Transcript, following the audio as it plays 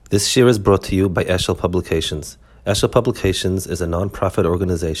This shir is brought to you by Eshel Publications. Eshel Publications is a non-profit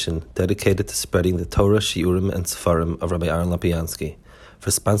organization dedicated to spreading the Torah, Shiurim, and Sefarim of Rabbi Aaron Lapiansky. For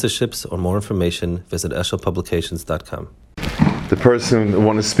sponsorships or more information, visit eshelpublications.com. The person I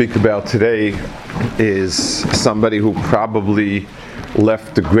want to speak about today is somebody who probably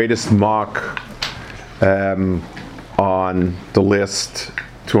left the greatest mark on the last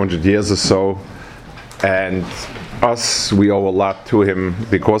 200 years or so, and us, we owe a lot to him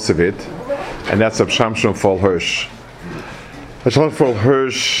because of it, and that's Shamshon Hirsch. Rafael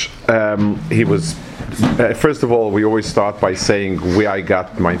Hirsch, he was, first of all, we always start by saying where I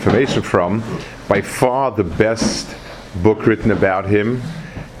got my information from. By far the best book written about him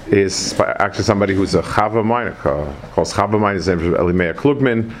is by actually somebody who's a Chava Mine, calls Chava Mine. His name is Elimeir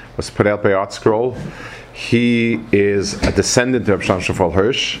Klugman, was put out by Art Scroll. He is a descendant of Shamshon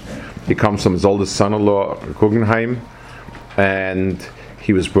Hirsch. He comes from his oldest son-in-law, Guggenheim, and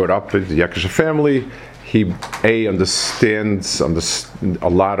he was brought up in the Yekisha family. He understands a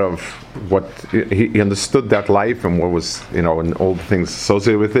lot of what he understood, that life and what was, and all the things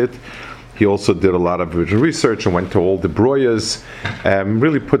associated with it. He also did a lot of original research and went to all the broyas,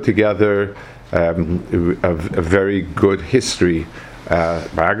 really put together a very good history,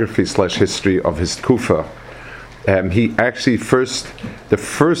 biography / history of his Kufa. He actually the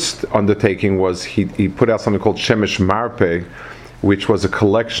first undertaking was he put out something called Shemesh Marpe, which was a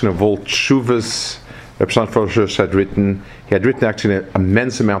collection of all tshuvas that Shamshon Hirsch had written. He had written actually an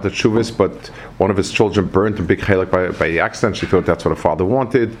immense amount of tshuvas, but one of his children burned a big chelik by accident. She thought that's what her father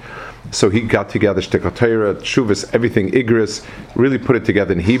wanted. So he got together Shtekot Torah, tshuvas, everything Igris, really put it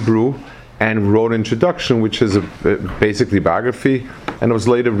together in Hebrew, and wrote an introduction, which is basically biography, and it was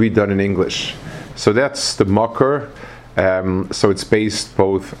later redone in English. So that's the makor. So it's based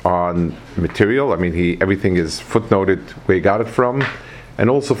both on material. I mean, everything is footnoted where he got it from, and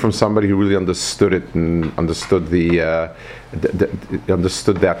also from somebody who really understood it and understood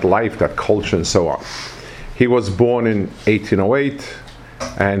understood that life, that culture, and so on. He was born in 1808,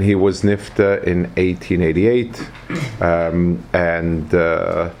 and he was nifta in 1888, and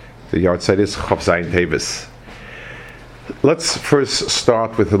the yard site is Chav Zayin Tevis. Let's first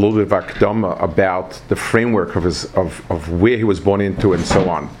start with a little bit of akdama about the framework of where he was born into and so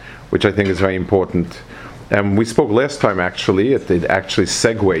on, which I think is very important. We spoke last time, actually. It actually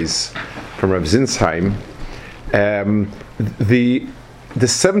segues from Rav Zinsheim. The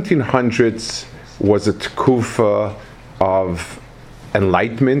 1700s was a tkufa of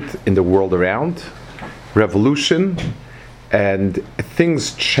enlightenment in the world around, revolution, and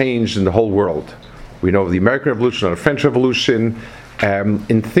things changed in the whole world. We know the American Revolution or the French Revolution.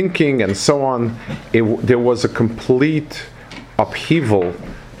 In thinking and so on, there was a complete upheaval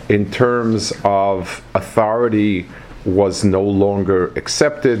in terms of authority was no longer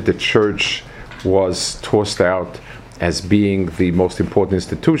accepted. The church was tossed out as being the most important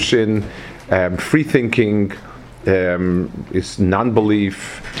institution. Free thinking, is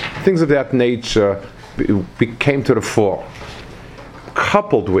non-belief, things of that nature came to the fore.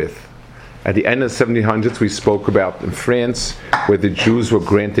 Coupled with, at the end of the 1700s, we spoke about in France, where the Jews were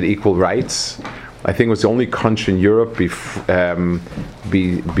granted equal rights. I think it was the only country in Europe, the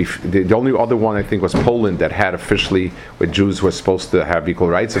only other one I think was Poland that had officially, where Jews were supposed to have equal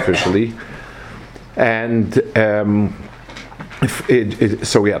rights officially. And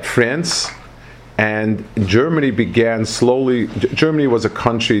so we had France, and Germany began slowly. Germany was a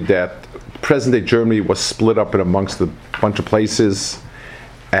country that, present-day Germany was split up in amongst a bunch of places,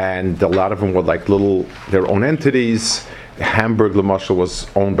 and a lot of them were like their own entities. Hamburg, Lamashal, was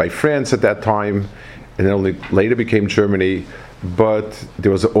owned by France at that time, and then only later became Germany. But there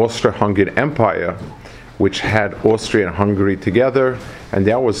was the Austro-Hungarian Empire, which had Austria and Hungary together, and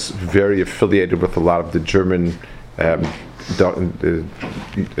that was very affiliated with a lot of the German I don't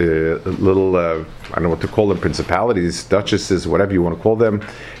know what to call them, principalities, duchesses, whatever you want to call them.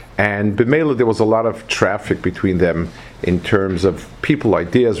 And b'meila, there was a lot of traffic between them in terms of people,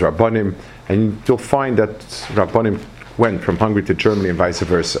 ideas, rabbanim, and you'll find that rabbanim went from Hungary to Germany and vice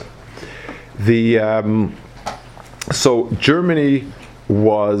versa. So Germany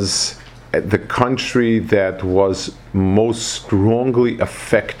was the country that was most strongly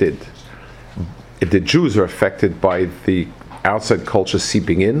affected. The Jews are affected by the outside culture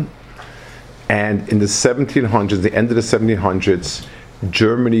seeping in, and in the 1700s, the end of the 1700s,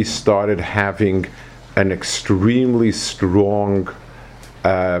 Germany started having an extremely strong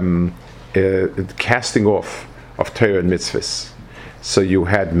casting off of Torah and mitzvahs. So you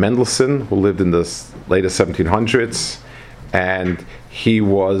had Mendelssohn, who lived in the later 1700s, and he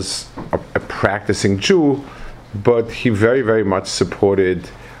was a practicing Jew, but he very, very much supported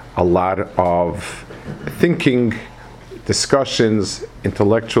a lot of thinking, discussions,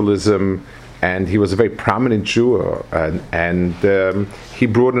 intellectualism, and he was a very prominent Jew, and he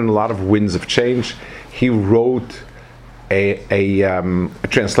brought in a lot of winds of change. He wrote a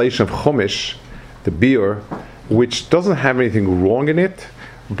translation of Chumash, the Beer, which doesn't have anything wrong in it,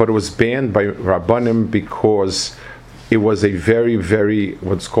 but it was banned by Rabbanim because it was a very, very,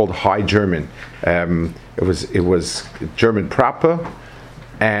 what's called High German. It was German proper,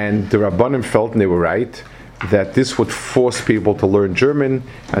 and the Rabbanim felt, and they were right, that this would force people to learn German,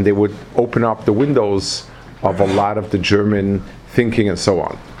 and they would open up the windows of a lot of the German thinking and so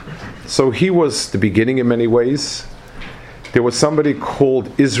on. So he was the beginning in many ways. There was somebody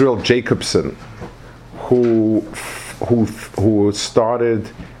called Israel Jacobson who started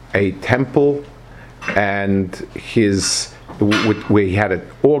a temple, and where he had an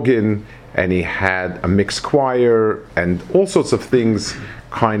organ and he had a mixed choir and all sorts of things,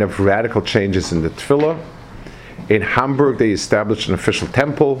 kind of radical changes in the tefillah. In Hamburg, they established an official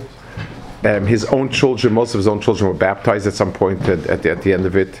temple. His own children, most of his own children, were baptized at some point at the end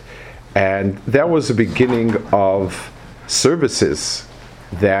of it, and that was the beginning of services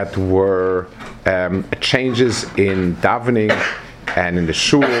that were changes in davening and in the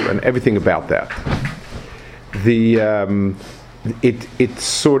shul and everything about that. It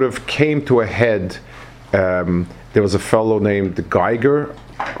sort of came to a head. There was a fellow named Geiger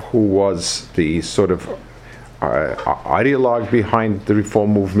who was the sort of ideologue behind the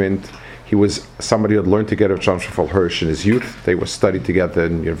Reform movement. He was somebody who had learned together with Rafael Hirsch in his youth. They were studied together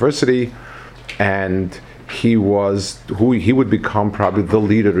in university, and he would become probably the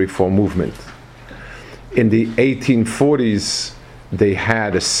leader of the Reform movement. In the 1840s, they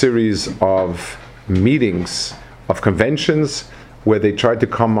had a series of meetings, of conventions, where they tried to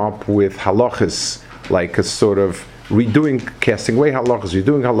come up with halachas, like a sort of casting away halachas,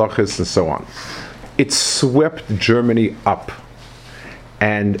 redoing halachas, and so on. It swept Germany up,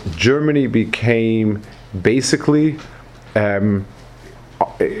 and Germany became basically,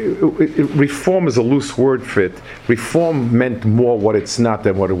 reform is a loose word for it. Reform meant more what it's not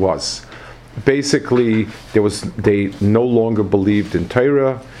than what it was. Basically, they no longer believed in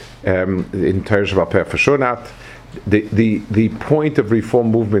Torah, in Torah Shabbat Fashonat. The point of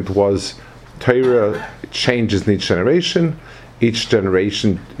Reform movement was Torah changes in each generation. Each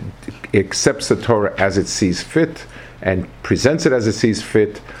generation accepts the Torah as it sees fit and presents it as it sees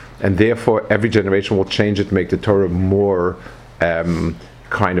fit, and therefore every generation will change it to make the Torah more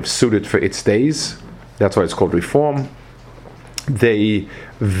kind of suited for its days. That's why it's called Reform. They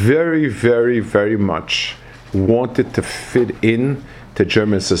very, very, very much wanted to fit in to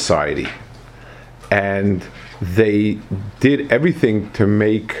German society, and they did everything to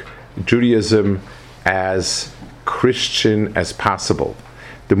make Judaism as Christian as possible.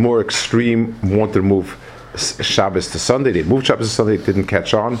 The more extreme wanted to move Shabbos to Sunday. They moved Shabbos to Sunday. It didn't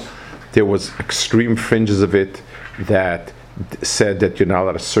catch on. There was extreme fringes of it that said that you're not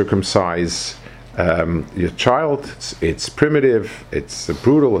allowed to circumcise your child. It's primitive. It's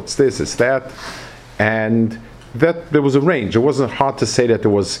brutal. It's this. It's that. And that there was a range. It wasn't hard to say that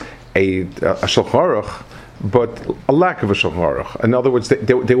there was a Shulchan Aruch, but a lack of a Shulchan Aruch. In other words,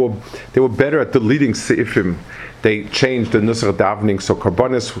 they were better at deleting seifim. They changed the nusach davening, so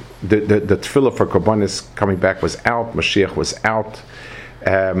Karbonis, the tefillah for Karbonis coming back was out, Mashiach was out,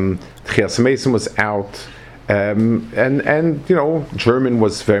 Tchias Mason was out, and German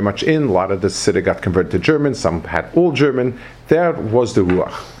was very much in. A lot of the Siddur got converted to German. Some had all German. That was the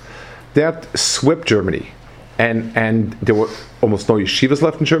ruach. That swept Germany, and there were almost no yeshivas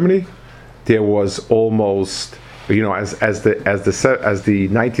left in Germany. There was almost, as the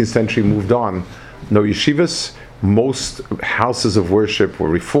 19th century moved on, no yeshivas. Most houses of worship were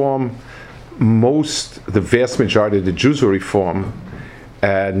Reform. The vast majority of the Jews were Reform,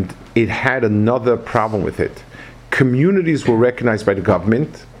 and it had another problem with it. Communities were recognized by the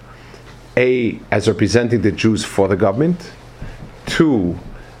government, as representing the Jews for the government. Two,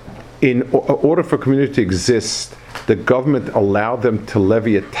 in order for a community to exist, the government allowed them to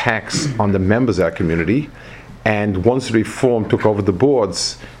levy a tax on the members of that community, and once the Reform took over the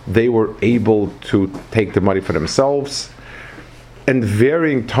boards, they were able to take the money for themselves. And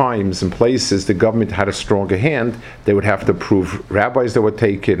varying times and places, the government had a stronger hand. They would have to approve rabbis that were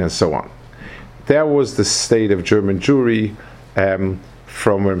taken and so on. That was the state of German Jewry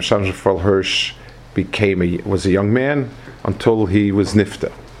from when Shamshon Hirsch was a young man until he was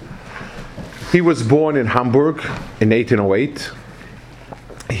nifta. He was born in Hamburg in 1808.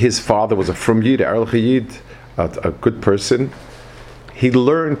 His father was a frum Yid, a Yid, a good person. He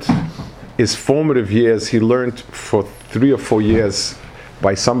learned his formative years. He learned for 3 or 4 years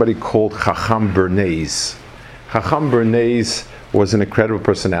by somebody called Chacham Bernays. Chacham Bernays was an incredible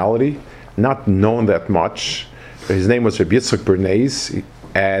personality, not known that much. His name was Rabbi Yitzchak Bernays,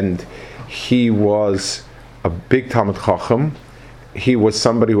 and he was a big Talmid Chacham. He was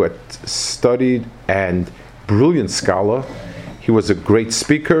somebody who had studied and brilliant scholar. He was a great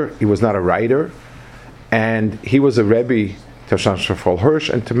speaker. He was not a writer. And he was a Rebbe to Rafael Hirsch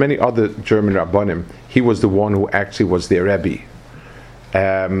and to many other German Rabbanim. He was the one who actually was their Rebbe.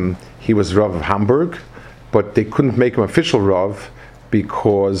 He was Rav of Hamburg, but they couldn't make him official Rav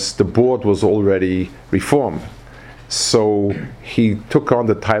because the board was already reformed. So he took on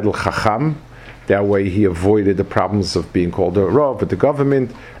the title Chacham. That way he avoided the problems of being called a Rav with the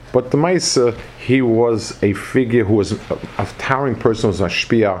government. But the Maisa, he was a figure who was a towering person, who was a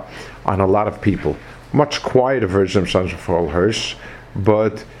shpia on a lot of people. Much quieter version of Shamshon Hirsch,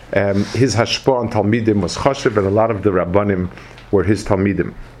 but his hashpah on Talmidim was chashiv, and a lot of the Rabbanim were his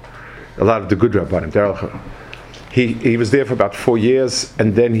Talmidim. A lot of the good Rabbanim. He was there for about 4 years,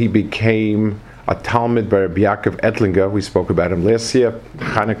 and then he became a Talmid by Rabbi Yaakov Ettlinger. We spoke about him last year,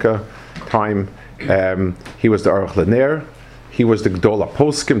 Hanukkah time. He was the Aruch Lener. He was the Gdol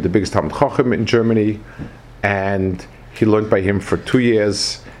HaPoskim, the biggest Talmid Chacham in Germany, and he learned by him for 2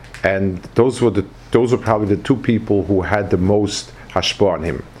 years. And those were probably the two people who had the most hashpah on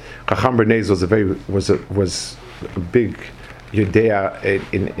him. Chacham Bernays was a big Yudea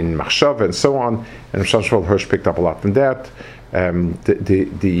in Machshav and so on, and Shamshon Hirsch picked up a lot from that.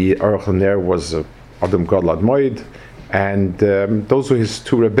 The Aruch LaNer was Adam Gadol Moed, and those were his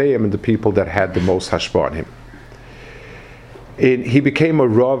two Rebbeim and the people that had the most hashpah on him. He became a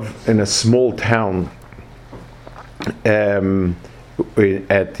Rav in a small town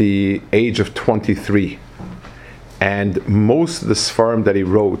at the age of 23, and most of the Sfarim that he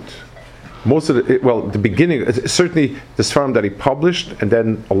wrote, the beginning, certainly the Sfarim that he published, and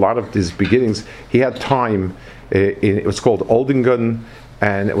then a lot of his beginnings, he had time. It was called Oldingen,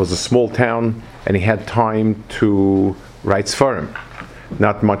 and it was a small town, and he had time to write Sfarim.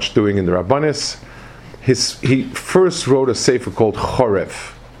 Not much doing in the Rabbanis. He first wrote a sefer called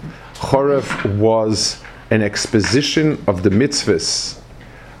Chorev. Chorev was an exposition of the mitzvahs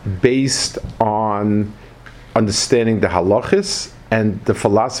based on understanding the halachas and the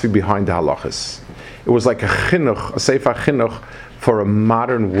philosophy behind the halachas. It was like a chinuch, a sefer chinuch for a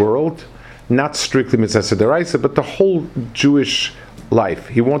modern world, not strictly mitzvah deraisa, but the whole Jewish life.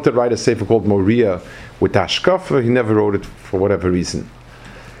 He wanted to write a sefer called Moria with Ashkafa. He never wrote it for whatever reason.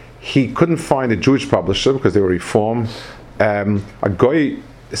 He couldn't find a Jewish publisher because they were Reform. A guy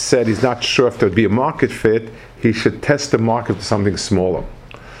said he's not sure if there would be a market fit. He should test the market for something smaller.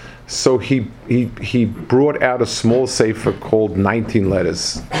 So he brought out a small sefer called 19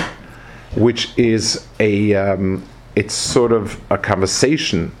 Letters, which is it's sort of a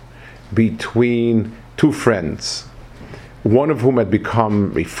conversation between two friends, one of whom had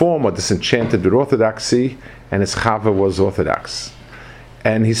become Reform or disenchanted with Orthodoxy, and his chava was Orthodox.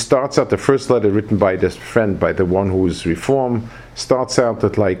 And he starts out, the first letter written by this friend, by the one who is Reform, starts out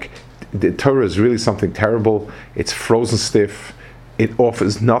that like, the Torah is really something terrible. It's frozen stiff. It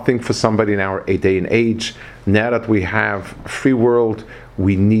offers nothing for somebody in our day and age. Now that we have a free world,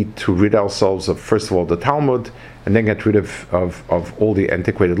 we need to rid ourselves of, first of all, the Talmud, and then get rid of all the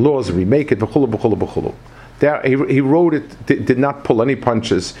antiquated laws and remake it. There, he wrote it, did not pull any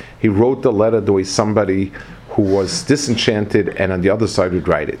punches. He wrote the letter the way somebody who was disenchanted and on the other side would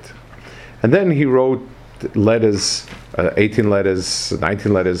write it. And then he wrote letters, 18 letters,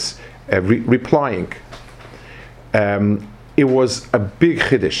 19 letters, replying. It was a big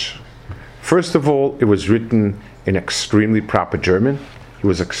chiddush. First of all, it was written in extremely proper German. He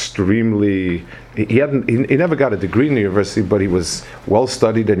was extremely, he never got a degree in the university, but he was well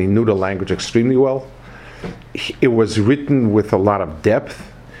studied and he knew the language extremely well. It was written with a lot of depth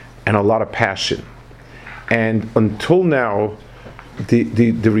and a lot of passion. And until now,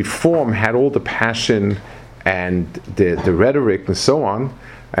 the Reform had all the passion and the rhetoric and so on,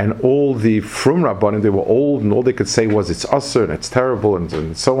 and all the Frum Rabbanim, they were old, and all they could say was it's usher and it's terrible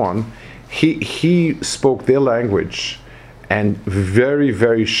and so on. He spoke their language and very,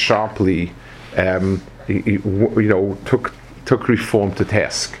 very sharply took Reform to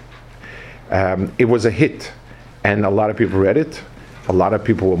task. It was a hit, and a lot of people read it. A lot of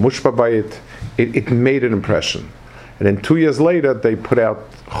people were mushba by it. It made an impression. And then 2 years later, they put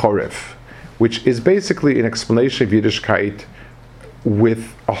out Chorev, which is basically an explanation of Yiddishkeit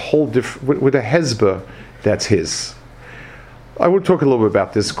with a whole with a hezbollah that's his. I will talk a little bit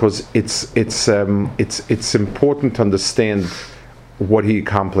about this because it's important to understand what he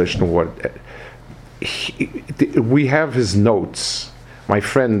accomplished and what we have his notes. my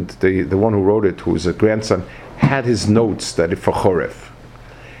friend, the one who wrote it, who's a grandson, had his notes that for Choref.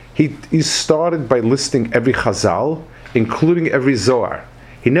 He started by listing every Chazal, including every Zohar.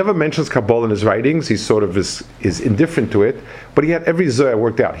 He never mentions Kabbalah in his writings. He sort of is indifferent to it, but he had every Zohar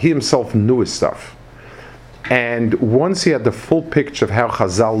worked out. He himself knew his stuff. And once he had the full picture of how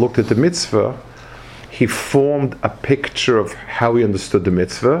Chazal looked at the mitzvah, he formed a picture of how he understood the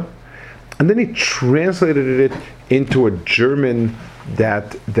mitzvah, and then he translated it into a German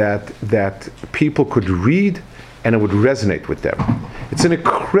that people could read and it would resonate with them. It's an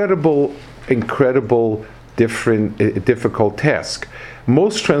incredible, difficult task.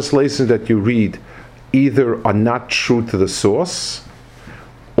 Most translations that you read either are not true to the source,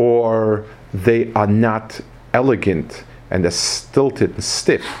 or they are not elegant and they're stilted and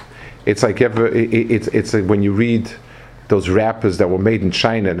stiff. It's like it's like when you read those wrappers that were made in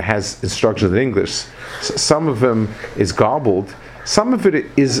China and has instructions in English. Some of them is garbled. Some of it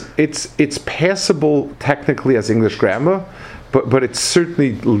it's passable technically as English grammar, but it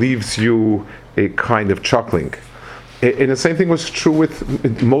certainly leaves you a kind of chuckling. And the same thing was true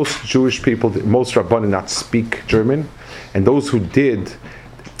with most Jewish people. Most Rabbanim not speak German, and those who did,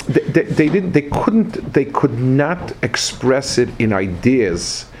 they could not express it in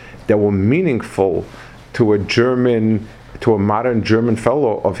ideas that were meaningful to a modern German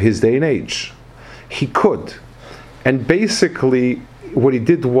fellow of his day and age. He could. And basically, what he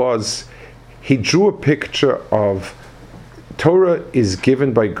did was, he drew a picture of Torah is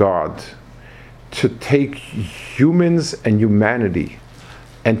given by God to take humans and humanity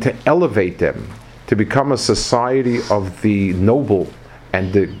and to elevate them to become a society of the noble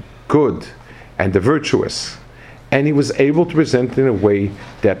and the good and the virtuous. And he was able to present it in a way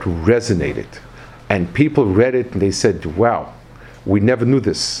that resonated. And people read it and they said, wow, we never knew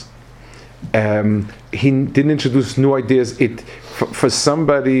this. He didn't introduce new ideas. For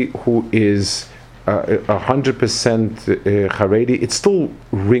somebody who is 100% Haredi, it still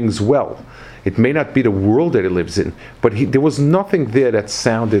rings well. It may not be the world that he lives in, but there was nothing there that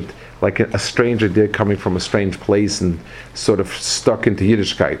sounded like a strange idea coming from a strange place and sort of stuck into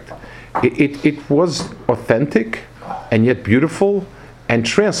Yiddishkeit. It was authentic and yet beautiful and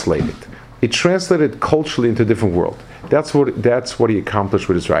translated. It translated culturally into a different world. That's what he accomplished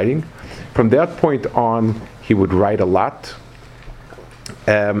with his writing. From that point on, he would write a lot.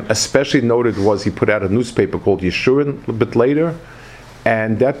 Especially noted was he put out a newspaper called Yeshurun a little bit later,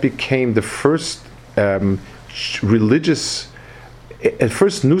 and that became the first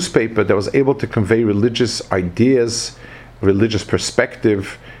first newspaper that was able to convey religious ideas, religious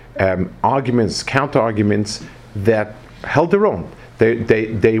perspective, arguments, counter-arguments that held their own.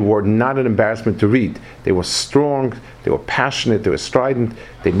 They were not an embarrassment to read. They were strong, they were passionate, they were strident,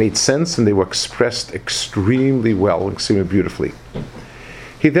 they made sense, and they were expressed extremely well, extremely beautifully.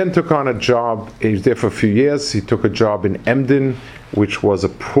 He then took on a job. He was there for a few years. He took a job in Emden, which was a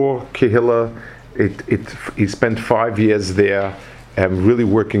poor kehillah. He spent 5 years there, really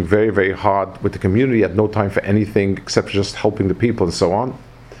working very, very hard with the community. He had no time for anything except just helping the people and so on.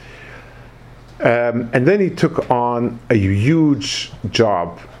 And then he took on a huge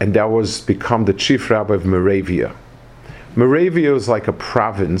job, and that was become the chief rabbi of Moravia. Moravia is like a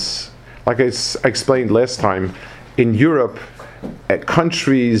province. Like I explained last time, in Europe,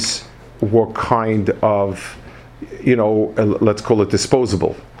 countries were kind of, let's call it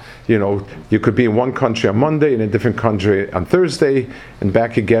disposable. You could be in one country on Monday and a different country on Thursday, and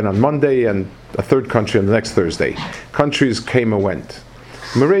back again on Monday, and a third country on the next Thursday. Countries came and went.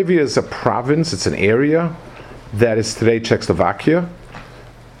 Moravia is a province, it's an area that is today Czechoslovakia,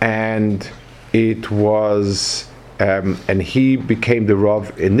 and it was, and he became the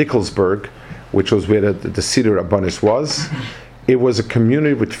Rav in Nikolsburg, which was where the Seder Rabbanis was. It was a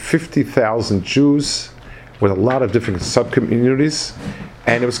community with 50,000 Jews, with a lot of different sub-communities,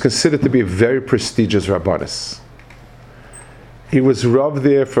 and it was considered to be a very prestigious Rabbanis. He was Rav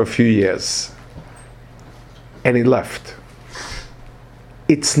there for a few years, and he left.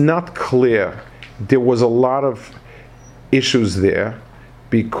 It's not clear. There was a lot of issues there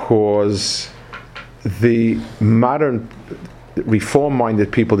because the modern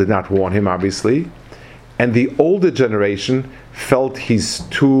reform-minded people did not want him, obviously, and the older generation felt he's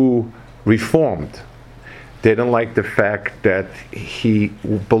too reformed. They didn't like the fact that he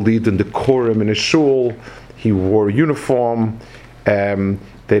believed in decorum in his shul, he wore a uniform. They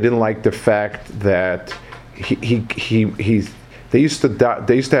didn't like the fact that They used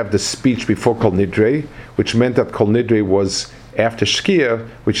to have the speech before Kol Nidre, which meant that Kol Nidre was after Shkia,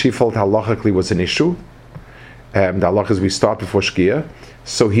 which he felt halachically was an issue. The halachas we start before Shkia.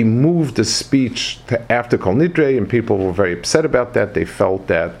 So he moved the speech to after Kol Nidre, and people were very upset about that. They felt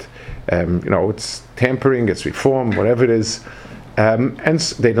that, it's tampering, it's reform, whatever it is. And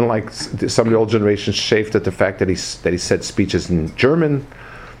they didn't like, some of the old generation chafed at the fact that he said speeches in German.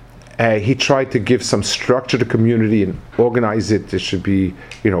 He tried to give some structure to the community and organize it. It should be,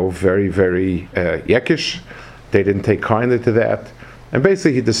 very, very Yekish. They didn't take kindly to that. And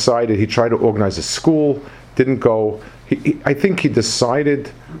basically he tried to organize a school, didn't go. I think he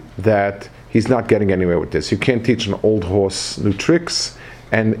decided that he's not getting anywhere with this. You can't teach an old horse new tricks,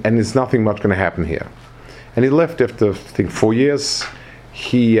 and there's nothing much going to happen here. And he left after, I think, 4 years.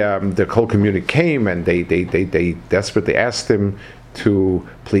 The whole community came, and they desperately asked him to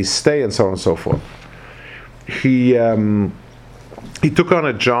please stay, and so on and so forth. He took on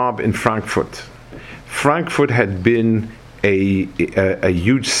a job in Frankfurt. Frankfurt had been a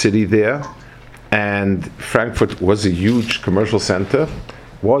huge city there, and Frankfurt was a huge commercial center,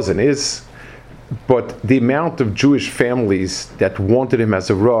 was and is, but the amount of Jewish families that wanted him as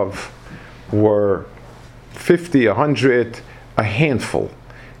a Rav were 50, 100, a handful.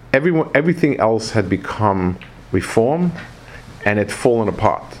 Everything else had become reform and had fallen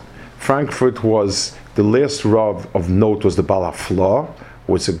apart. Frankfurt was, the last Rav of note was the Baal HaFlah,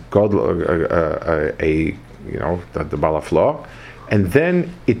 was the Baal HaFlah, and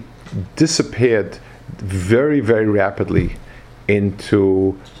then it disappeared very, very rapidly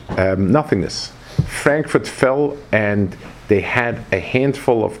into nothingness. Frankfurt fell, and they had a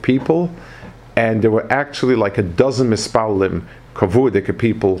handful of people, and there were actually like a dozen mispalim, kavudika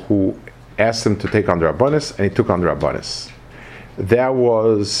people who asked him to take on the Rabbanis, and he took on the Rabbanis.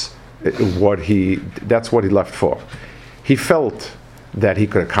 That's what he left for. He felt that he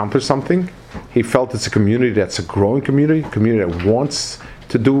could accomplish something. He felt it's a community that's a growing community that wants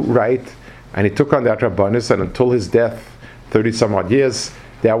to do right, and he took on that Rabbanis, and until his death, 30 some odd years,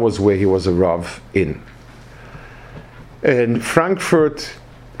 that was where he was a Rav in. In Frankfurt,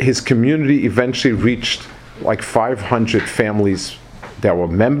 his community eventually reached like 500 families that were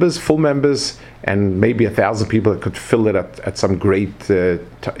members, full members, and maybe 1,000 people that could fill it at some great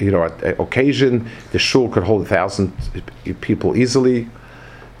occasion. The shul could hold 1,000 people easily,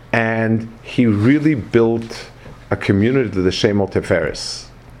 and he really built a community to the Shemot Teferis.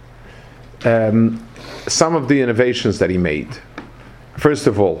 Some of the innovations that he made. First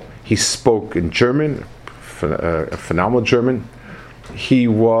of all, he spoke in German, phenomenal German. He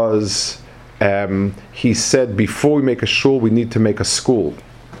said, before we make a shul, we need to make a school.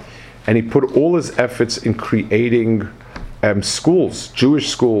 And he put all his efforts in creating schools, Jewish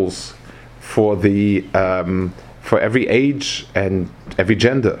schools, for every age and every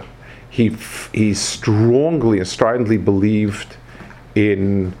gender. He strongly and stridently believed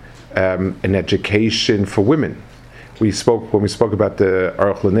in an education for women. When we spoke about the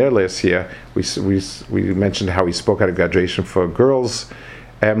Aruch L'Ner last year, we mentioned how he spoke at a graduation for girls.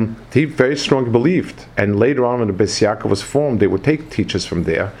 He very strongly believed, and later on when the Beis Yaakov was formed, they would take teachers from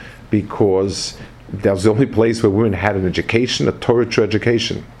there because that was the only place where women had an education, a Torah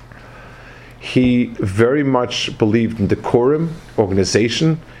education. He very much believed in decorum,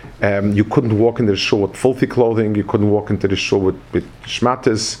 organization. You couldn't walk into the shul with filthy clothing. You couldn't walk into the shul with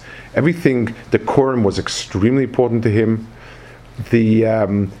shmatas. Everything, decorum was extremely important to him.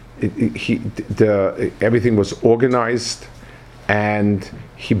 Everything was organized, and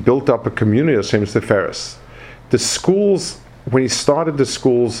he built up a community of Shem Seferis. The schools, when he started the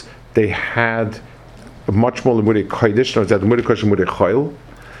schools, they had much more Limudei Kodesh, Limudei Chayil.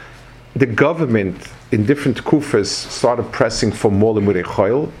 The government in different kufas started pressing for more Limudei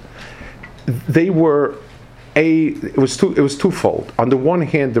Chayil. It was twofold. On the one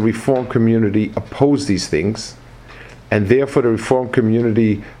hand, the Reform community opposed these things, and therefore the Reform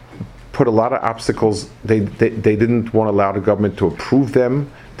community put a lot of obstacles. They didn't want to allow the government to approve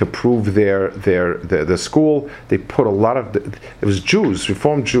them, to approve their school. They put a lot of it was Jews,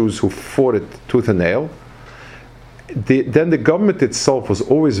 Reform Jews, who fought it tooth and nail. Then the government itself was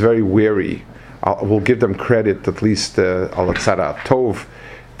always very wary. We'll give them credit, at least Al-Tzara Tov,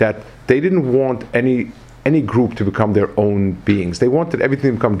 that they didn't want any group to become their own beings. They wanted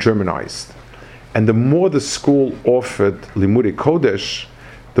everything to become Germanized. And the more the school offered Limudei Kodesh,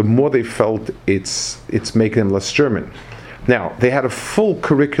 the more they felt it's making them less German. Now, they had a full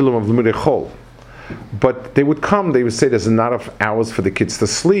curriculum of Limudei Chol, but they would say there's not enough hours for the kids to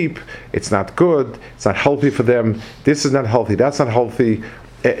sleep, it's not good, it's not healthy for them, this is not healthy, that's not healthy.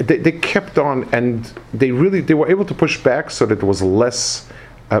 They kept on, and they were able to push back so that there was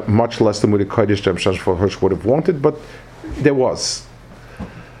much less than Limudei Kodesh than Shamshon Hirsch would have wanted, but there was.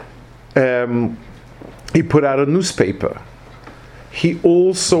 He put out a newspaper. He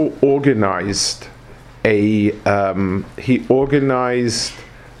also organized a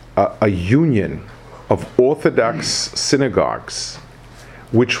union of Orthodox synagogues,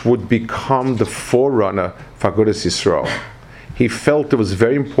 which would become the forerunner for Agudas Yisrael. He felt it was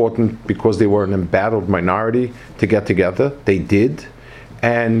very important because they were an embattled minority to get together. They did,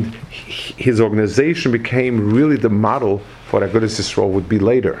 and his organization became really the model for what Agudas Yisrael would be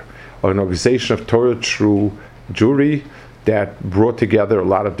later, an organization of Torah true Jewry that brought together a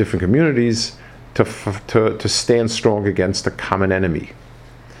lot of different communities to stand strong against a common enemy.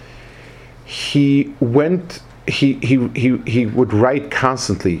 He would write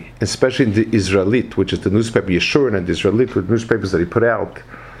constantly, especially in the Israelite, which is the newspaper Yeshurun, and the Israelite were newspapers that he put out.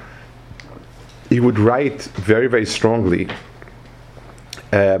 He would write very, very strongly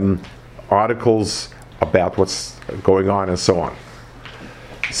articles about what's going on and so on.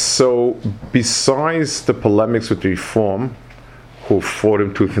 So besides the polemics with the Reform, who fought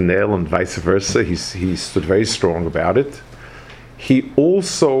him tooth and nail and vice versa, he stood very strong about it. He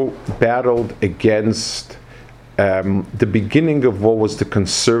also battled against the beginning of what was the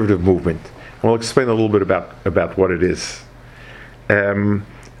conservative movement. And I'll explain a little bit about what it is. The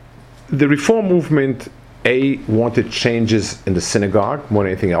Reform movement, wanted changes in the synagogue more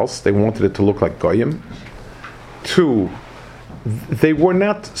than anything else. They wanted it to look like Goyim. 2, they were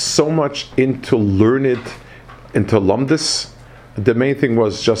not so much into lumdis. The main thing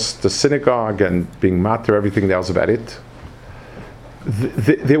was just the synagogue and being matter, everything that was about it.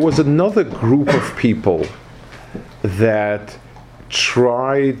 There was another group of people that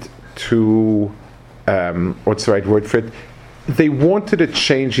tried to, what's the right word for it? They wanted to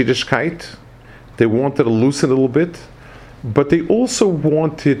change Yiddishkeit. They wanted to loosen a little bit, but they also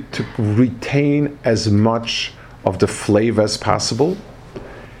wanted to retain as much of the flavor as possible.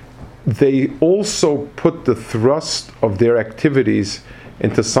 They also put the thrust of their activities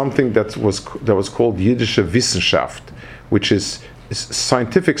into something that was called Yiddische Wissenschaft, which is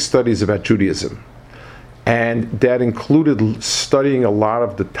scientific studies about Judaism. And that included studying a lot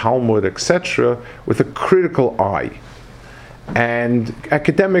of the Talmud, etc., with a critical eye. And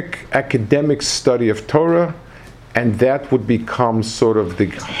academic study of Torah, and that would become sort of the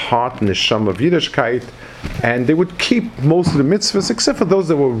heart and the neshama of Yiddishkeit. And they would keep most of the mitzvahs, except for those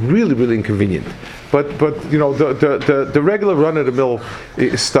that were really, really inconvenient. But the regular run-of-the-mill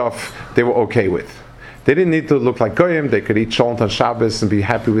stuff, they were okay with. They didn't need to look like Goyim. They could eat shalom on Shabbos and be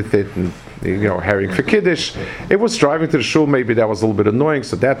happy with it, and herring for Kiddush. It was driving to the shul, maybe that was a little bit annoying,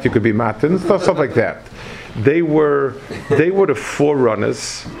 so that you could be mat and stuff like that. They were the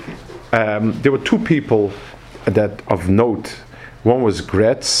forerunners. There were 2 people that of note. One was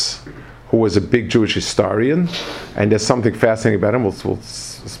Gretz, who was a big Jewish historian, and there's something fascinating about him. We'll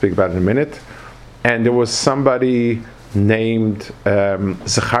speak about it in a minute. And there was somebody named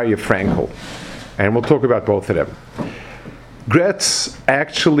Zechariah Frankel, and we'll talk about both of them. Gretz,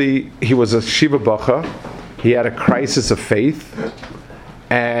 actually, he was a Shiva Bacha. He had a crisis of faith,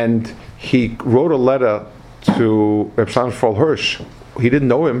 and he wrote a letter to Rafael Hirsch. He didn't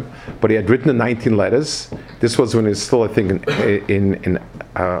know him, but he had written the 19 letters. This was when he was still, I think, in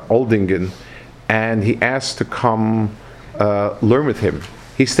Oldingen, and he asked to come learn with him.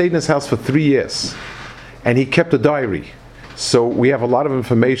 He stayed in his house for 3 years, and he kept a diary. So we have a lot of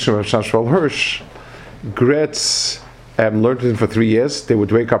information about Shamshon Hirsch. Gretz learned with him for 3 years. They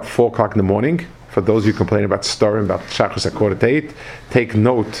would wake up 4 o'clock in the morning. For those of you complaining about stirring, about Shachos at 7:45, take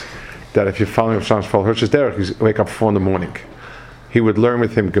note that if you're following Shamshon Hirsch's derech, you wake up 4 in the morning. He would learn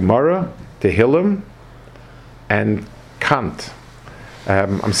with him Gemara, Tehillim, and Kant.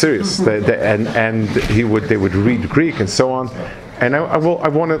 I'm serious. They would read Greek and so on. And I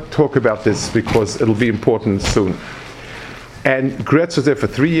want to talk about this because it'll be important soon. And Gretz was there for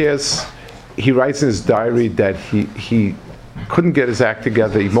 3 years. He writes in his diary that he couldn't get his act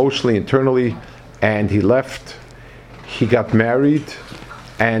together emotionally, internally, and he left. He got married,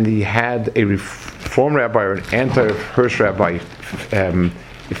 and he had a Reform rabbi or an anti-Hirsch rabbi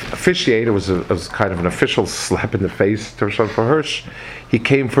officiate. It was kind of an official slap in the face to Hirsch. He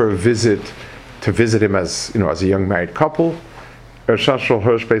came for a visit to visit him as a young married couple. Shamshon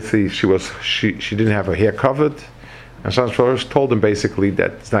Hirsch basically she didn't have her hair covered, and Shamshon Hirsch told him basically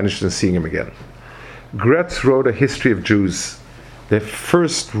that he's not interested in seeing him again. Gretz wrote a history of Jews, the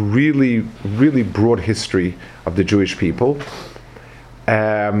first really, really broad history of the Jewish people.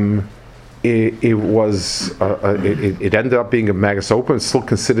 It ended up being a magus opus. It's still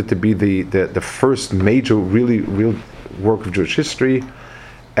considered to be the first major, really real work of Jewish history.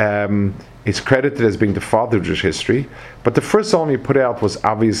 It's credited as being the father of Jewish history. But the first volume he put out was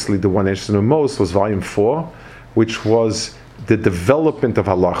obviously the one interested in the most, was volume 4, which was the development of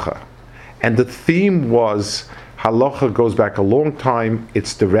halacha. And the theme was, halacha goes back a long time.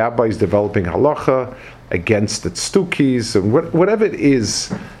 It's the rabbis developing halacha against the tztukis, and whatever it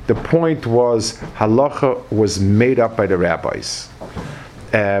is. The point was, halacha was made up by the rabbis.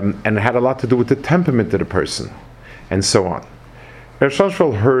 And it had a lot to do with the temperament of the person, and so on.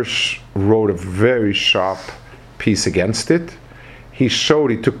 Rafael Hirsch wrote a very sharp piece against it. He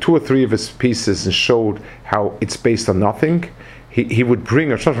took 2 or 3 of his pieces and showed how it's based on nothing. He would bring,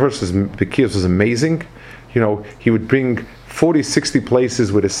 Rafael Hirsch's Bekios was amazing. He would bring 40, 60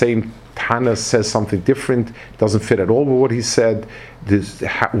 places where the same Tana says something different, doesn't fit at all with what he said. There's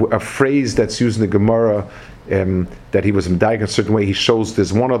a phrase that's used in the Gemara that he was medayek a certain way. He shows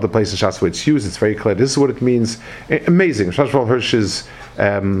there's one other place in Shas where it's used. It's very clear. This is what it means. Amazing. Rafael Hirsch's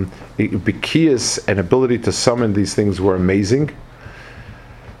Bekios and ability to summon these things were amazing.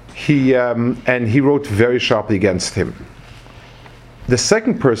 He wrote very sharply against him. The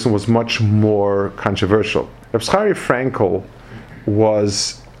second person was much more controversial. Reb Chaim Frankel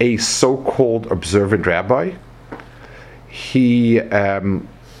was a so-called observant rabbi. He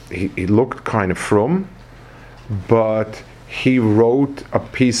looked kind of frum, but he wrote a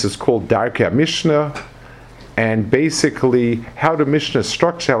piece that's called Darkei Mishnah, and basically how the Mishnah is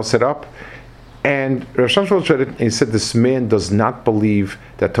structured, how it's set up. And Rav Shamshon read it, and he said, this man does not believe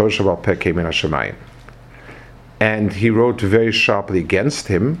that Torah Sheba'al Peh came in Hashemayim. And he wrote very sharply against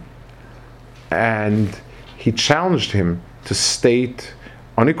him, and he challenged him to state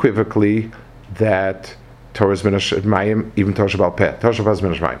unequivocally that Torah is min Hashemayim, even Torah Sheba'al Peh. Torah Sheba'al is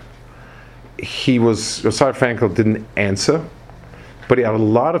min Hashemayim. Rafael Frankel didn't answer, but he had a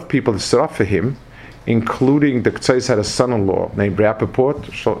lot of people that stood up for him, including the K'tzais had a son-in-law named Rappaport,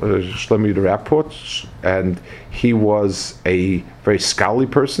 Shlomo Yehuda Rappaport, and he was a very scholarly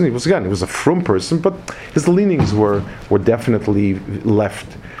person. He was a frum person, but his leanings were definitely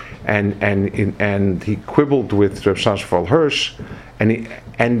left, and he quibbled with Rav Shamshon Hirsch,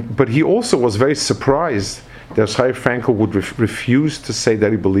 but he also was very surprised that Chaim Frankel would refuse to say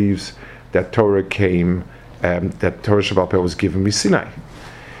that he believes that Torah came, that Torah Sheba'al Peh was given Sinai.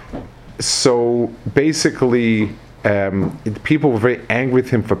 So basically, people were very angry with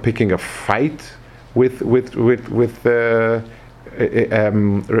him for picking a fight with Chaim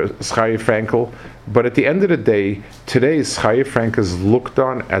Frankel. But at the end of the day, today Chaim Frankel is looked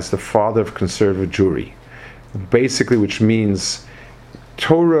on as the father of conservative Jewry, basically, which means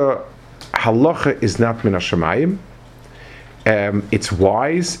Torah halacha is not min hashemayim. It's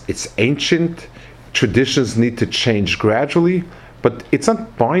wise, it's ancient. Traditions need to change gradually. But it's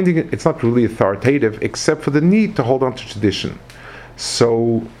not binding, it's not really authoritative, except for the need to hold on to tradition.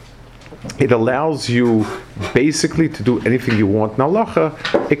 So it allows you basically to do anything you want in halacha,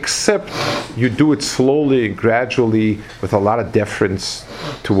 except you do it slowly and gradually with a lot of deference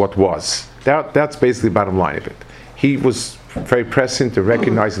to what was. That's basically the bottom line of it. He was very prescient to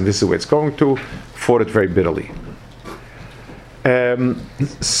recognizing this is where it's going to, fought it very bitterly.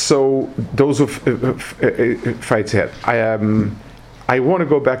 So those who fights ahead. I want to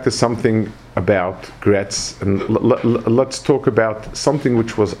go back to something about Gretz, and let's talk about something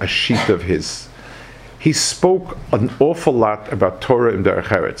which was a sheet of his. He spoke an awful lot about Torah and Derech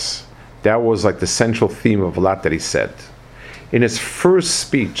Eretz. That was like the central theme of a lot that he said. In his first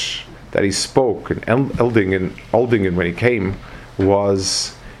speech that he spoke in Eldingen when he came,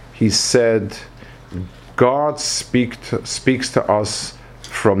 he said, God speaks to us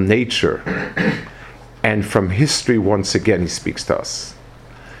from nature, and from history once again he speaks to us.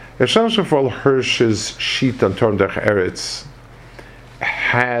 Rafael Hirsch's sheet on Torah Derech Eretz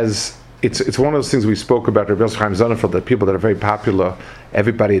it's one of those things we spoke about, Rabbi Chaim Sonnenfeld, that people that are very popular,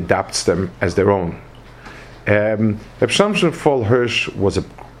 everybody adopts them as their own. Rabbi Shamshon Hirsch was a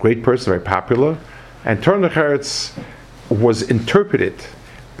great person, very popular, and Torah Derech Eretz was interpreted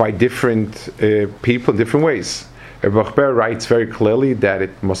by different people in different ways. Rabbi Bachber writes very clearly that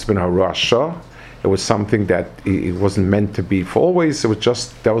it must have been a Rasha. It was something that it wasn't meant to be for always. It was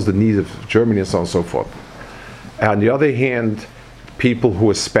just, that was the need of Germany and so on and so forth. On the other hand, people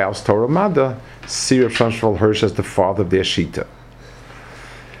who espouse Torah Mada see Rav Shamshon Hirsch as the father of their Shita.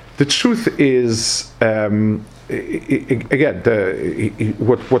 The truth is,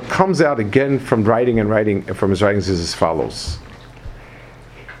 what comes out again from writing from his writings is as follows.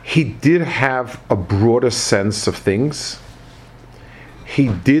 He did have a broader sense of things. He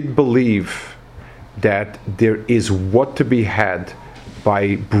did believe that there is what to be had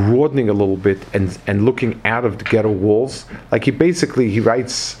by broadening a little bit and looking out of the ghetto walls. Like he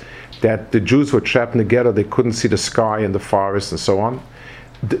writes that the Jews were trapped in the ghetto, they couldn't see the sky and the forest and so on.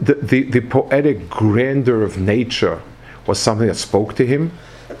 The poetic grandeur of nature was something that spoke to him.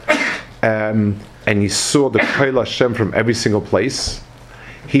 And he saw the Koil Hashem from every single place.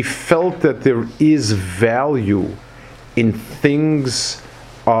 He felt that there is value in things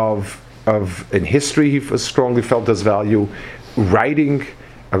in history. He strongly felt there's value, writing,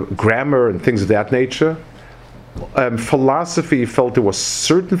 grammar, and things of that nature. Philosophy, he felt there were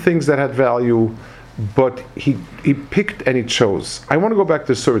certain things that had value, but he picked and he chose. I want to go back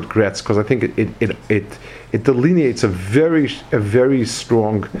to Surat Gretz because I think it delineates a very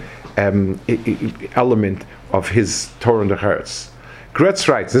strong element of his Torah and the Hertz. Gretz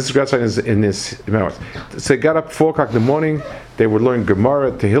writes, this is Gretz writes in his memoirs. So they got up 4 o'clock in the morning, they were learning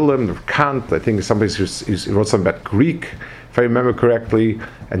Gemara, Tehillim, Kant, I think somebody wrote something about Greek, if I remember correctly,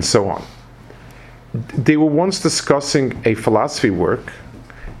 and so on. They were once discussing a philosophy work,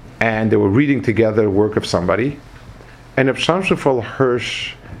 and they were reading together a work of somebody, and Rav Shamshon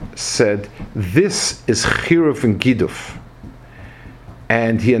Hirsch said, "This is Chiruv and Giduf,"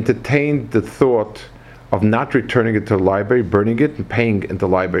 and he entertained the thought of not returning it to the library, burning it, and paying in the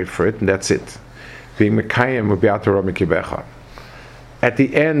library for it, and that's it. Being Mekayim Ubiat Torah Mekibecha. At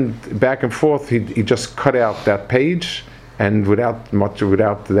the end, back and forth, he just cut out that page, and without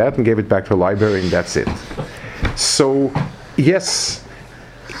that, and gave it back to the library, and that's it. So, yes,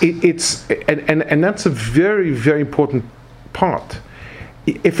 it's and that's a very, very important part.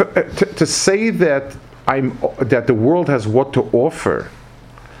 If to say that that the world has what to offer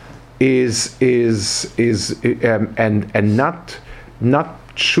is not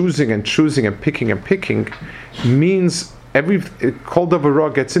choosing and picking means every kol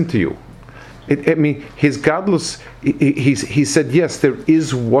davar gets into you. I mean, his godless. He said yes, there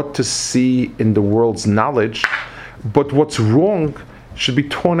is what to see in the world's knowledge, but what's wrong should be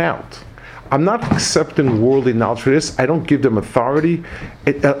torn out. I'm not accepting worldly knowledge for this. I don't give them authority.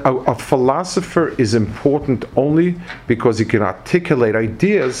 A philosopher is important only because he can articulate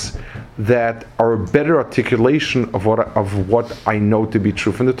ideas that are a better articulation of what I know to be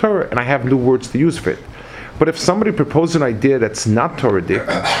true from the Torah, and I have new words to use for it. But if somebody proposes an idea that's not Torah-dic,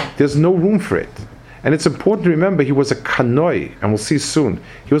 there's no room for it. And it's important to remember he was a kanoi, and we'll see soon.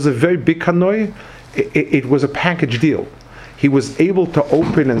 He was a very big kanoi. It was a package deal. He was able to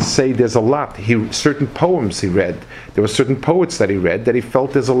open and say there's a lot. Certain poems he read. There were certain poets that he read that he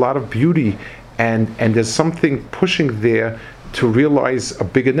felt there's a lot of beauty and there's something pushing there to realize a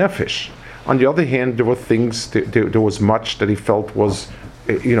bigger nefesh. On the other hand, there were things, there was much that he felt was,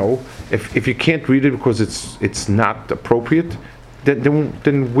 if you can't read it because it's not appropriate, then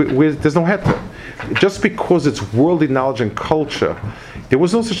there's no heter. Just because it's worldly knowledge and culture, there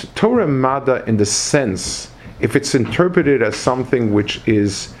was no such Torah Mada in the sense, if it's interpreted as something which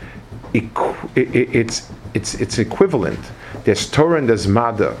is it's equivalent. There's Torah and there's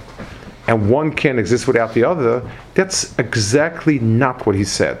Mada, and one can't exist without the other. That's exactly not what he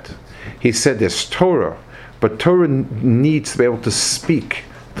said. He said there's Torah, but Torah needs to be able to speak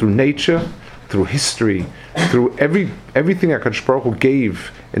through nature, through history, through everything that Kadosh Baruch Hu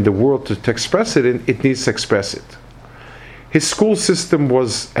gave in the world to express it in. It needs to express it. His school system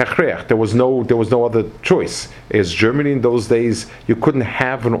was hechrech. There was no other choice. As Germany in those days, you couldn't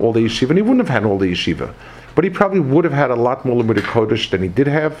have an all-day yeshiva, and he wouldn't have had an all-day yeshiva. But he probably would have had a lot more Limud Kodesh than he did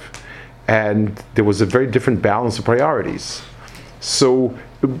have, and there was a very different balance of priorities. So,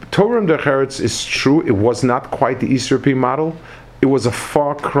 Torah and the Heretz is true. It was not quite the East European model. It was a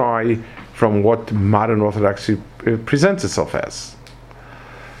far cry from what modern Orthodoxy presents itself as.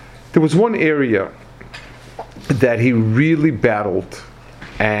 There was one area that he really battled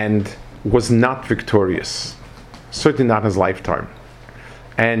and was not victorious, certainly not in his lifetime,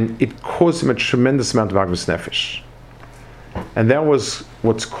 and it caused him a tremendous amount of agmas nefesh, and that was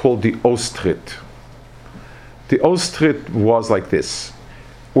what's called the Ostrit. The Ostrit was like this.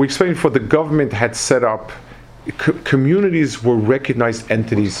 We explained before, the government had set up, communities were recognized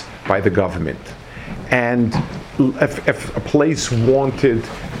entities by the government, and if a place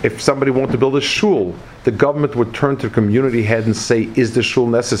if somebody wanted to build a shul, the government would turn to the community head and say, is the shul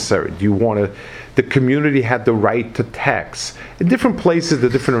necessary? Do you want to? The community had the right to tax. In different places, the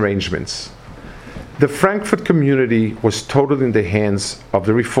different arrangements. The Frankfurt community was totally in the hands of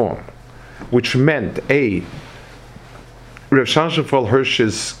the Reform, which meant, Rav Shamshon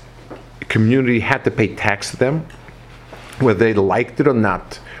Hirsch's community had to pay tax to them, whether they liked it or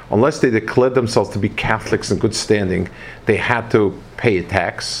not. Unless they declared themselves to be Catholics in good standing, they had to pay a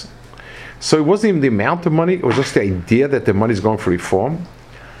tax. So it wasn't even the amount of money, it was just the idea that the money is going for reform.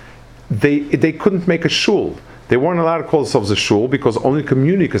 They couldn't make a shul. They weren't allowed to call themselves a shul because only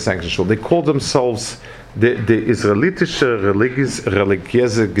community could sanction a shul. They called themselves the Israelitische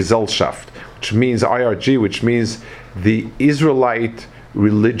Religiöse Gesellschaft, which means IRG, which means the Israelite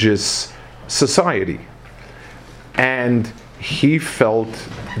religious society. And he felt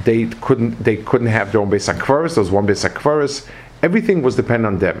they couldn't have their own Beis HaKvaros. There was one Beis HaKvaros. Everything was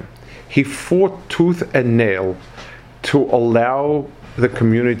dependent on them. He fought tooth and nail to allow the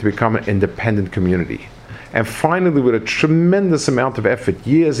community to become an independent community. And finally, with a tremendous amount of effort,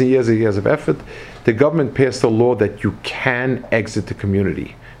 years and years and years of effort, the government passed a law that you can exit the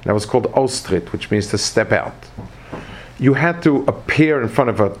community. That was called Austritt, which means to step out. You had to appear in front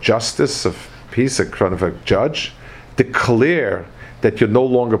of a justice of peace, in front of a judge, declare that you're no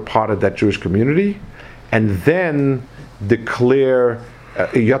longer part of that Jewish community, and then declare,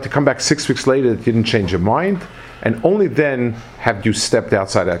 you have to come back 6 weeks later that you didn't change your mind, and only then have you stepped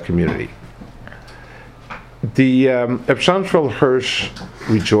outside that community. The Shamshon Hirsch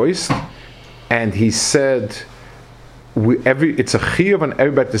rejoiced, and he said, it's a chiyuv on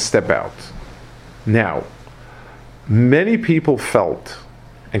everybody to step out. Now, many people felt,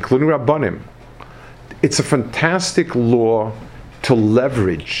 including Rabbanim, it's a fantastic law to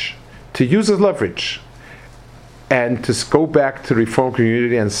leverage, to use as leverage, and to go back to the Reform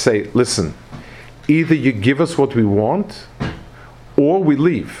community and say, listen, either you give us what we want, or we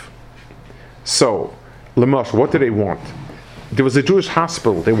leave. So, Lamash, what do they want? There was a Jewish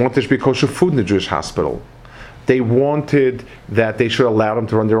hospital. They wanted to be kosher food in the Jewish hospital. They wanted that they should allow them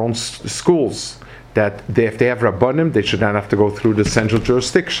to run their own schools. That if they have Rabbanim, they should not have to go through the central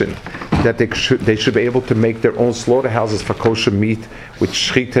jurisdiction. That they should be able to make their own slaughterhouses for kosher meat with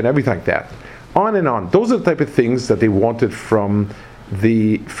shechita and everything like that. On and on. Those are the type of things that they wanted from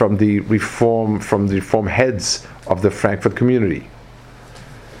the reform heads of the Frankfurt community.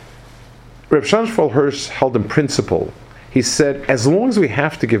 Reb Shamshon Hirsch held in principle. He said, as long as we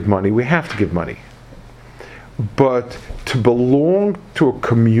have to give money, we have to give money. But to belong to a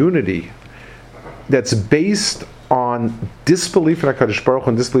community that's based on disbelief in HaKadosh Baruch Hu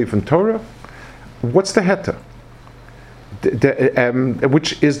and disbelief in Torah, what's the heta?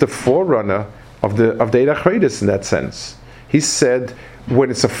 Which is the forerunner of the Eid HaChreidus in that sense. He said, when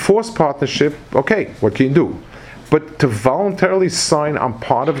it's a forced partnership, okay, what can you do? But to voluntarily sign on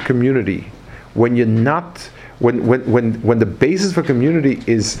part of a community when you're not, when the basis for community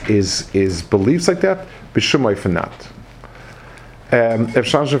is beliefs like that, b'shumay for not.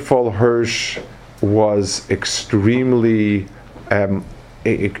 Shamshon Hirsch was extremely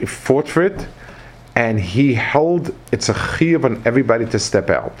he fought for it, and he held it's a chiyuv on everybody to step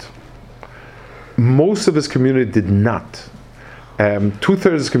out. Most of his community did not. 2/3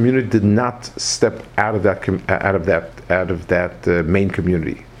 of his community did not step out of that main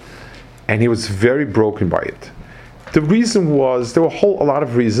community, and he was very broken by it. The reason was there were a lot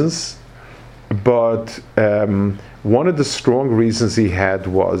of reasons, but one of the strong reasons they had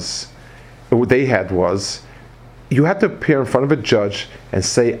was you had to appear in front of a judge and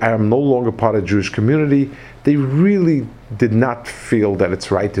say, I am no longer part of the Jewish community. They really did not feel that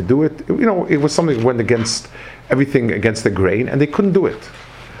it's right to do it. It was something that went against everything, against the grain, and they couldn't do it.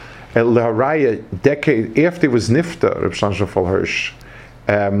 A decade after it was nifta, Reb Shamshon Hirsch,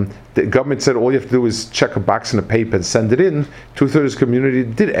 the government said all you have to do is check a box in a paper and send it in. 2/3 of the community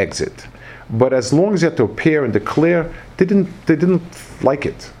did exit. But as long as you had to appear and declare, they didn't like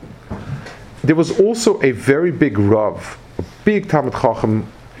it. There was also a very big Rav, a big Talmid Chacham.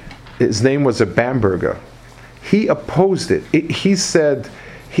 His name was a Bamberger. He opposed it. He said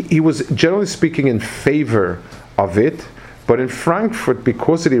he was generally speaking in favor of it, but in Frankfurt,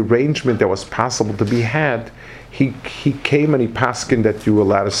 because of the arrangement that was possible to be had, he came and he paskined that you were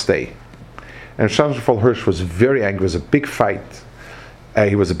allowed to stay. And Shamshon Hirsch was very angry. It was a big fight.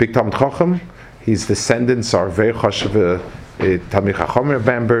 He was a big Talmid Chacham. His descendants are very chashuv Talmid Chacham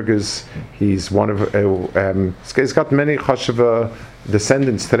Bambergers. He's one of he's got many chashuv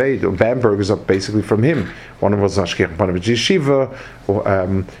descendants today. The Bambergers are basically from him. One of them was Ashkech, one of them is Yeshiva.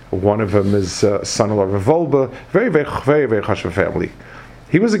 One of them is son-in-law of Volba. Very, very, very, very chashuv family.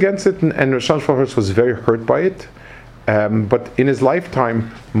 He was against it, and Shamshon Hirsch was very hurt by it. But in his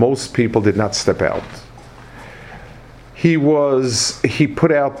lifetime, most people did not step out. He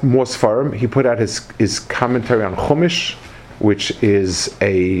put out more Sfarim. He put out his commentary on Chumash, which is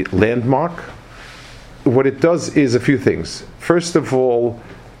a landmark. What it does is a few things. First of all,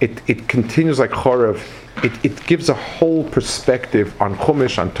 it continues like Chorev. It gives a whole perspective on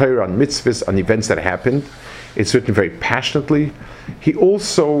Chumash, on Torah, on mitzvahs, on events that happened. It's written very passionately. He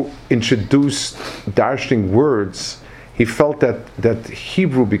also introduced darshaning words. He felt that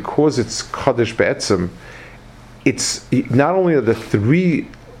Hebrew, because it's Kaddish Be'etzim, it's not only are the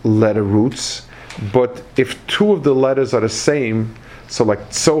 3-letter roots, but if 2 of the letters are the same, so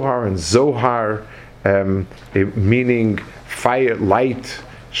like Tzohar and Zohar, meaning fire, light,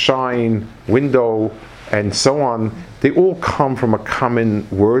 shine, window, and so on. They all come from a common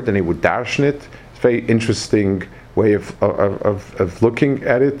word, and he would darshan it. It's a very interesting way of looking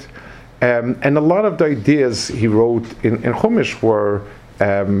at it. And a lot of the ideas he wrote in Chumash were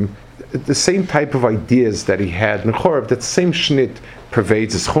the same type of ideas that he had in Chorav. That same shnit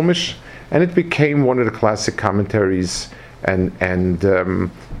pervades his Chumash, and it became one of the classic commentaries. And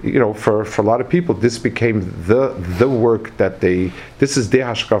for a lot of people, this became the work that this is their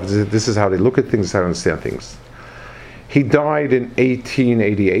hashkafa. This is how they look at things, how they understand things. He died in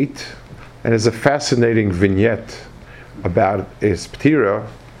 1888, and there's a fascinating vignette about his ptira.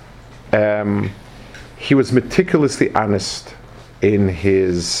 He was meticulously honest in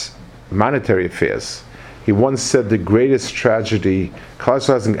his monetary affairs. He once said the greatest tragedy,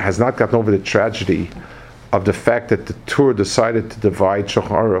 Klal has not gotten over the tragedy of the fact that the Torah decided to divide Shulchan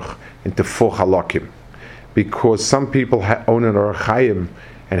Aruch into 4 halakim, because some people own an Aruch Chaim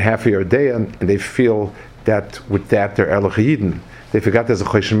and half a Yerdei, and they feel that with that they're Erlich Yidden. They forgot there's a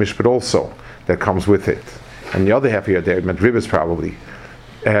Choshen Mishpat also that comes with it, and the other half of Yerdei meant Ribbis probably.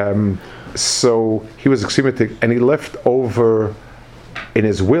 So he was extremely, and he left over in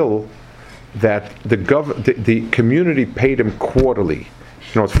his will that the community paid him quarterly.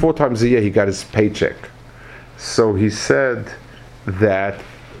 It's 4 times a year he got his paycheck. So he said that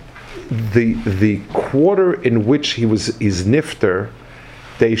the quarter in which he's nifter,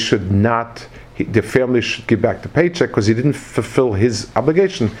 they should not, the family should give back the paycheck, because he didn't fulfill his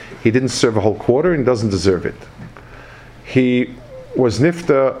obligation. He didn't serve a whole quarter and doesn't deserve it. He was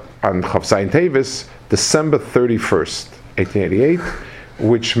nifter on Chav Zayin Tevis, December 31st, 1888,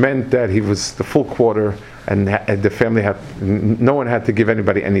 which meant that he was the full quarter, and the family no one had to give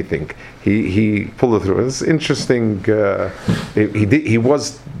anybody anything. He pulled it through. It's interesting. He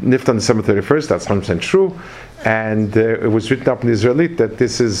was nifter on December 31st. That's 100% true, and it was written up in the Israelite that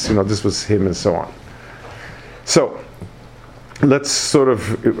this was him, and so on. So let's sort of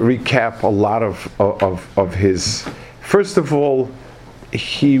recap a lot of his. First of all,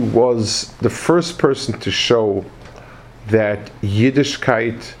 he was the first person to show that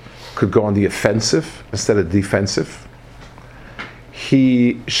Yiddishkeit could go on the offensive instead of defensive.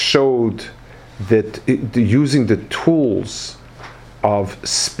 He showed that using the tools of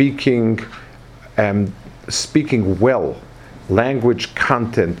speaking well, language,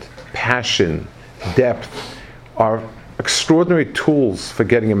 content, passion, depth, are extraordinary tools for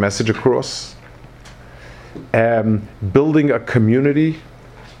getting a message across. Building a community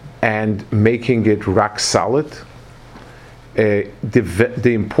and making it rock solid.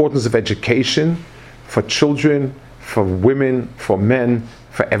 The importance of education for children, for women, for men,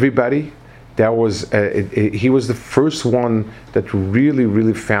 for everybody. That was he was the first one that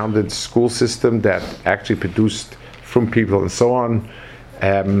really founded a school system that actually produced from people and so on.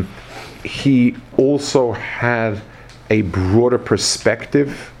 He also had a broader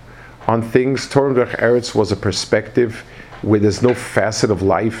perspective on things. Torah Derech Eretz was a perspective where there's no facet of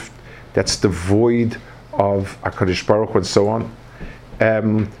life that's devoid of HaKadosh Baruch Hu and so on.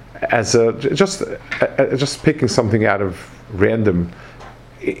 Just picking something out of random,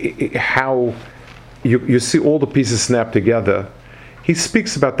 how you see all the pieces snap together. He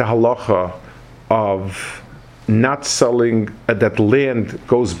speaks about the halacha of not selling, that land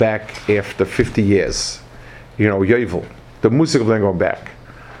goes back after 50 years. Yovel, the music of land going back.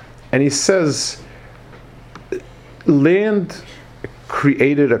 And he says, land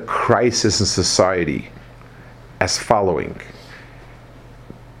created a crisis in society as following.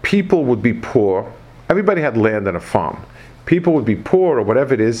 People would be poor. Everybody had land and a farm. People would be poor or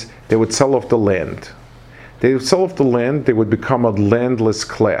whatever it is, they would sell off the land. They would sell off the land, they would become a landless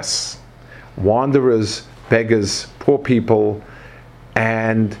class. Wanderers, beggars, poor people,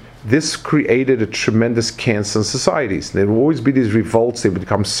 and this created a tremendous cancer in societies. There would always be these revolts, they would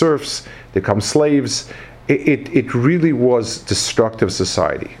become serfs, they become slaves. It really was destructive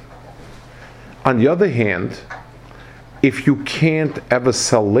society. On the other hand, if you can't ever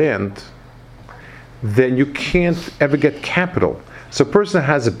sell land, then you can't ever get capital. So a person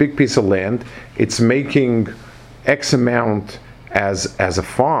has a big piece of land, it's making X amount as a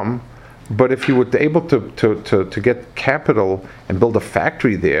farm, but if you were able to get capital and build a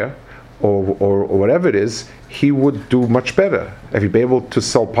factory there, or whatever it is, he would do much better. If he'd be able to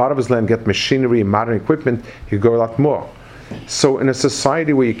sell part of his land, get machinery and modern equipment, he'd go a lot more. So in a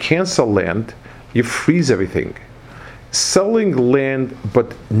society where you can't sell land, you freeze everything. Selling land,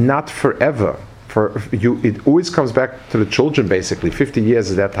 but not forever. For you, it always comes back to the children, basically. 50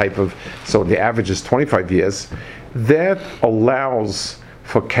 years is that type of, so the average is 25 years. That allows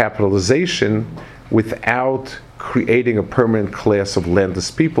for capitalization without creating a permanent class of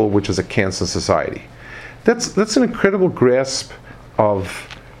landless people, which is a cancer society. That's an incredible grasp of,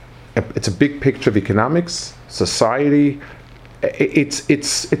 it's a big picture of economics, society. It's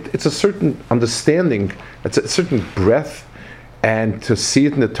a certain understanding, it's a certain breadth, and to see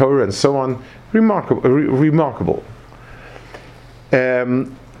it in the Torah and so on, remarkable.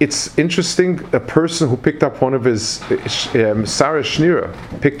 It's interesting, a person who picked up one of his, Sarah Schneer,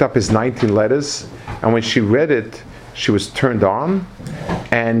 picked up his 19 letters, and when she read it, she was turned on,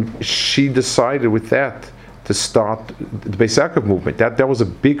 and she decided with that to start the Beis Yaakov movement. That was a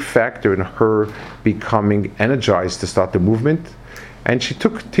big factor in her becoming energized to start the movement. And she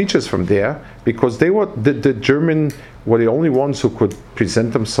took teachers from there, because they were, the German were the only ones who could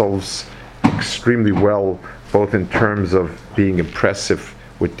present themselves extremely well, both in terms of being impressive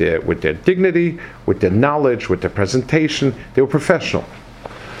with their dignity, with their knowledge, with their presentation. They were professional.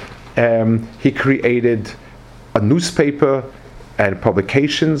 He created a newspaper and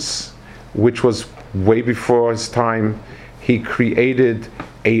publications, which was way before his time. He created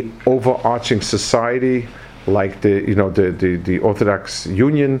a overarching society like the Orthodox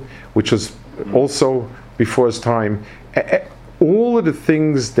Union, which was also before his time. All of the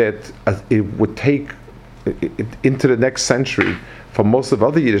things that it would take into the next century for most of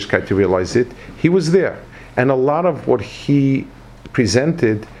other Yiddishkeit to realize it, he was there. And a lot of what he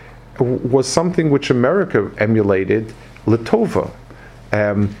presented was something which America emulated, Litova.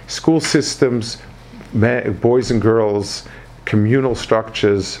 School systems, boys and girls, communal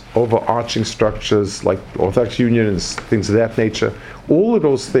structures, overarching structures like Orthodox Union and things of that nature. All of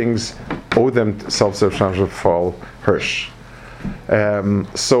those things owe themselves to Shamshon Hirsch.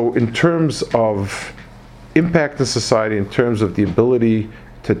 So in terms of impact in society, in terms of the ability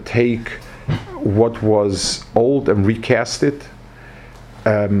to take what was old and recast it,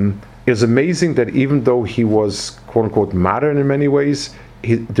 it's amazing that even though he was quote-unquote modern in many ways,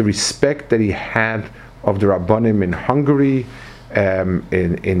 the respect that he had of the Rabbanim in Hungary,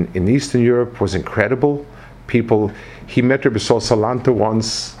 in Eastern Europe, was incredible. He met Rabbi Sol Salanta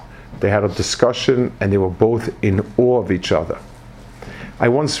once, they had a discussion, and they were both in awe of each other. I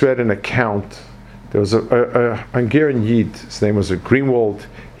once read an account. There was a Hungarian Yid, his name was Greenwald.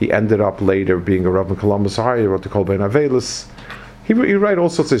 He ended up later being a Rav in Columbus, Ohio. He wrote the Kol Ben Avelis. He wrote all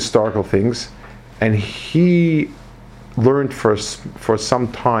sorts of historical things, and he learned for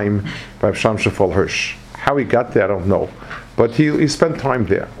some time by Shamshon Hirsch. How he got there, I don't know, but he spent time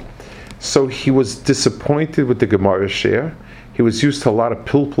there. So he was disappointed with the Gemara share. He was used to a lot of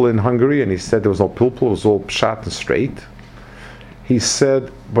pilpul in Hungary, and he said there was no pilpul, it was all pshat and straight. He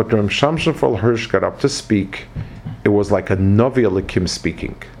said, but when Shamshon Hirsch got up to speak, it was like a Navi Elikim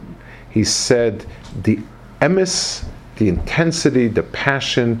speaking. He said the emes, the intensity, the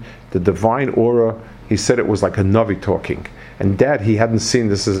passion, the divine aura, he said it was like a Navi talking. And that he hadn't seen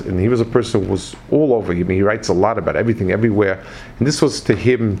this, and he was a person who was all over. I mean, he writes a lot about everything, everywhere. And this was to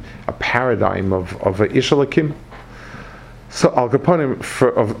him a paradigm of a Ish Elikim. So Al Kaponim,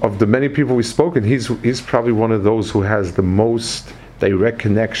 of the many people we've spoken, he's probably one of those who has the most direct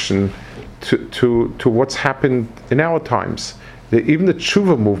connection to what's happened in our times. Even the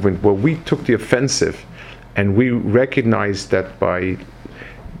Tshuva movement, where we took the offensive, and we recognized that by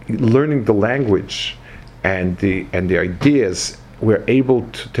learning the language and the ideas, we're able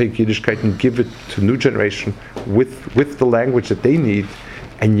to take Yiddishkeit and give it to new generation with the language that they need,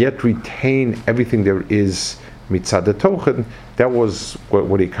 and yet retain everything there is mitzad tochen. That was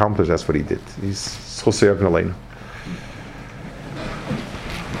what he accomplished. That's what he did. He's so